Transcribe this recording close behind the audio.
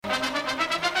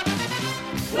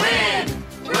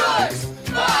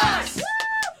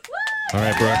All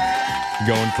right, Brooke.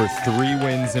 Going for 3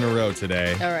 wins in a row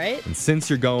today. All right. And since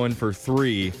you're going for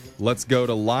 3, let's go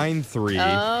to line 3,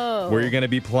 where you're going to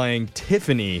be playing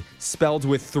Tiffany, spelled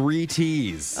with 3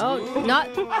 T's. Oh, not.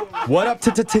 What up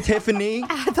to Tiffany?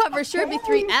 I thought for sure it'd be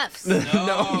 3 F's.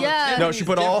 No. Yeah. No, she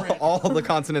put all the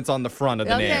consonants on the front of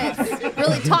the name. Okay.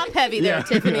 Really top heavy there,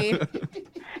 Tiffany.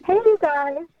 Hey, you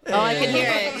guys. Oh, I can hear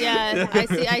it.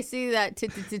 Yeah, I see that,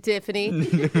 Tiffany.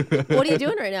 What are you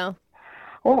doing right now?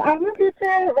 Well, I'm a teacher.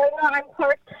 Right now, I'm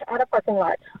parked at a parking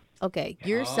lot. Okay,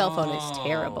 your cell phone is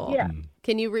terrible. Yeah.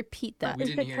 Can you repeat that? We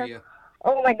didn't hear you.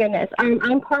 Oh, my goodness.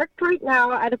 I'm parked right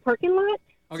now at a parking lot.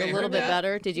 It's a little bit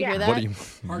better. Did you hear that? What are you?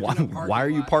 Parked in a parking Why are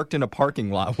you lot. parked in a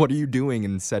parking lot? What are you doing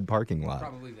in said parking lot?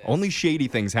 Probably this. Only shady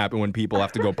things happen when people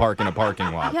have to go park in a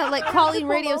parking lot. Yeah, like calling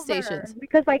radio Over stations.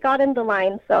 Because I got in the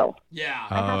line, so, Yeah.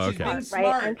 Oh, She's okay. being right?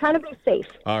 smart. I'm trying to be safe.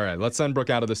 All right, let's send Brooke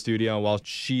out of the studio while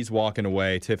she's walking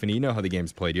away. Tiffany, you know how the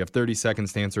game's played. You have 30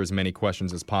 seconds to answer as many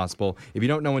questions as possible. If you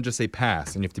don't know one, just say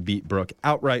pass, and you have to beat Brooke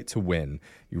outright to win.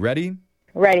 You ready?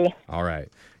 Ready. All right.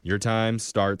 Your time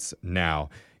starts now.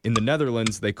 In the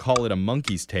Netherlands, they call it a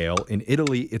monkey's tail. In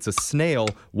Italy, it's a snail.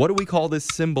 What do we call this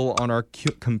symbol on our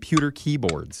computer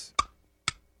keyboards?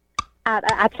 At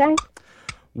Chang?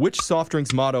 Which soft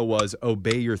drink's motto was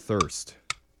 "Obey your thirst"?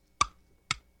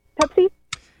 Pepsi?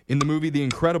 In the movie The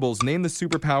Incredibles, name the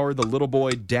superpower the little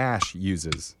boy Dash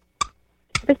uses.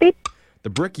 Speed?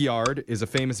 The Brickyard is a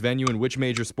famous venue in which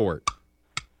major sport?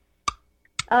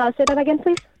 Say that again,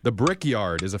 please. The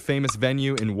Brickyard is a famous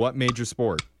venue in what major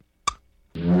sport?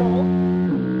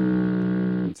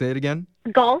 Say it again.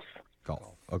 Golf?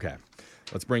 Golf. Okay.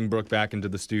 Let's bring Brooke back into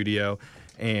the studio.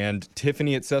 And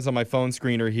Tiffany, it says on my phone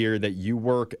screener here that you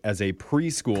work as a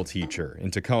preschool teacher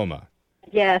in Tacoma.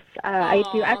 Yes, I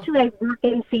do. Actually, I work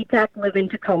in SeaTac, live in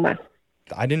Tacoma.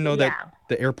 I didn't know Yeah. that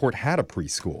the airport had a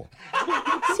preschool.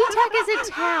 SeaTac is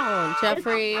a town,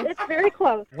 Jeffrey. It's very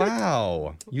close.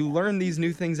 Wow. You learn these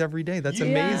new things every day. That's You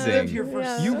lived amazing. here for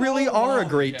You so really are a long,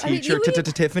 great Jeffrey. teacher,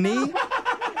 Tiffany.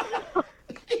 Oh,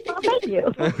 thank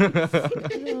you.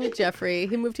 Oh, Jeffrey.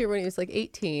 He moved here when he was like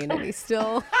 18, and he's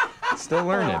still. Still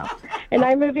learning. And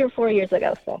I moved here 4 years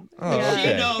ago, so. Oh, Yeah. okay.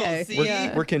 She knows, Okay.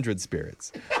 see? We're kindred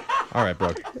spirits. All right,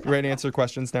 Brooke. You ready to answer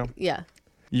questions now? Yeah.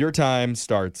 Your time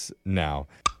starts now.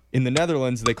 In the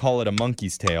Netherlands, they call it a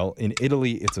monkey's tail. In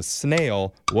Italy, it's a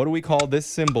snail. What do we call this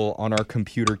symbol on our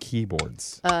computer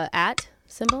keyboards? At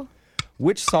symbol?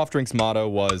 Which soft drink's motto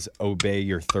was "Obey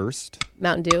your thirst"?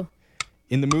 Mountain Dew.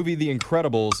 In the movie The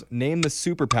Incredibles, name the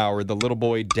superpower the little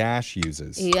boy Dash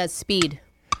uses. He has speed.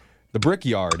 The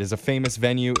Brickyard is a famous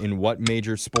venue in what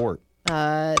major sport?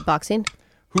 Boxing.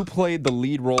 Who played the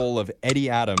lead role of Eddie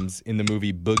Adams in the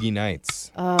movie Boogie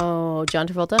Nights? Oh, John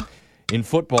Travolta. In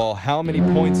football, how many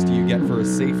points do you get for a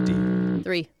safety?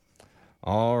 3.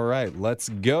 All right, let's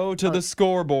go to the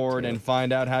scoreboard and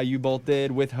find out how you both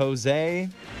did with Jose.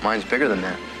 Mine's bigger than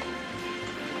that.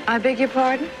 I beg your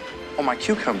pardon? Oh, my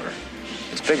cucumber.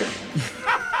 It's bigger.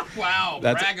 Wow,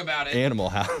 That's brag about it. Animal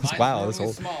House. Mine's Wow, this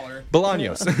normally whole smaller.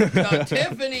 Bolaños. So,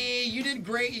 Tiffany, you did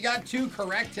great. You got 2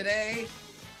 correct today.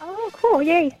 Oh, cool.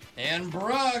 Yay. And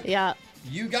Brooke, Yeah.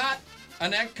 you got a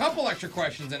couple extra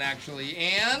questions in, actually.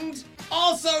 And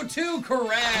also 2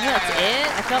 correct. That's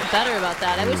it. I felt better about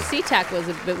that. I wish SeaTac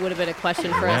would have been a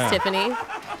question for Yeah. us, Tiffany.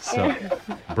 So,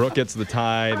 Brooke gets the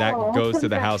tie. That Oh, goes to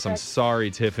the house. I'm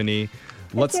sorry, Tiffany.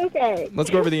 Let's Okay.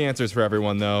 go over the answers for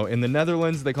everyone, though. In the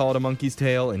Netherlands, they call it a monkey's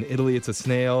tail. In Italy, it's a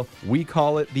snail. We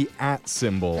call it the @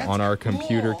 symbol That's on our cool.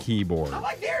 computer keyboard. I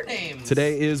like their names.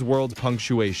 Today is World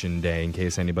Punctuation Day, in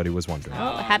case anybody was wondering.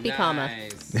 Oh, happy comma.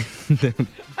 nice.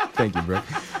 Thank you, Brooke.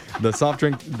 The soft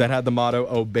drink that had the motto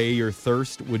 "Obey your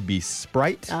thirst" would be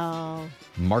Sprite. Oh.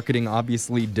 Marketing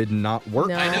obviously did not work.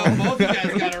 No. I know both you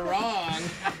guys got it wrong.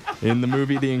 In the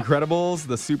movie The Incredibles,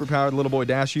 the superpowered little boy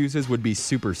Dash uses would be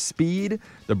super speed.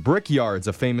 The Brickyard's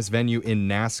a famous venue in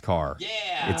NASCAR.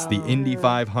 Yeah. It's the Indy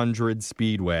 500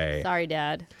 Speedway. Sorry,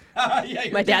 Dad. Yeah,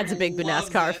 your My dad's a big loves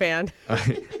NASCAR it. fan.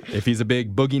 If he's a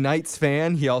big Boogie Nights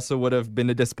fan, he also would have been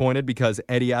disappointed because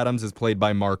Eddie Adams is played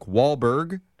by Mark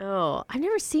Wahlberg. Oh, I've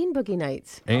never seen Boogie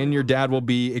Nights. And your dad will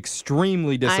be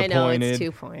extremely I know, it's disappointed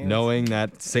 2 points. knowing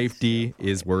that safety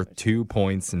is worth 2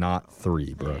 points, not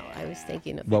 3, Brooke. I was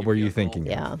thinking of What were you thinking of?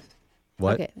 Yeah.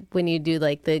 What? Okay. When you do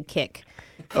like the kick.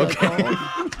 Okay.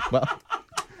 Well,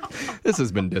 this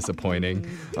has been disappointing.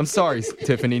 I'm sorry,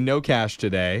 Tiffany, no cash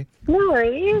today. No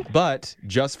worries. But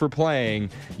just for playing,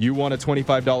 you won a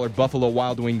 $25 Buffalo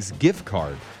Wild Wings gift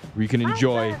card. where you can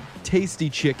enjoy tasty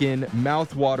chicken,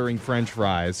 mouth-watering French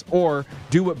fries, or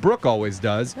do what Brooke always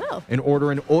does and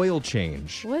order an oil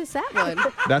change. What is that one?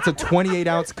 That's a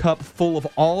 28-ounce cup full of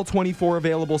all 24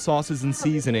 available sauces and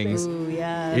seasonings. Ooh,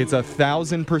 yeah. It's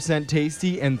 1,000%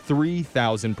 tasty and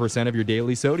 3,000% of your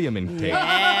daily sodium intake.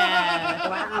 Yeah.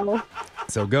 Wow.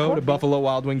 So go to Buffalo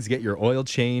Wild Wings, get your oil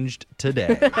changed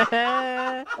today.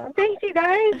 Thank you,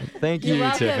 guys. Thank you, You're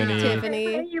welcome, Tiffany. Tiffany.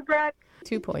 Thank you, Brooke.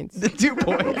 2 points. 2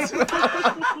 points.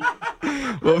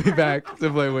 We'll be back to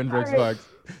play Winbrook's Bucks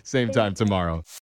same time tomorrow.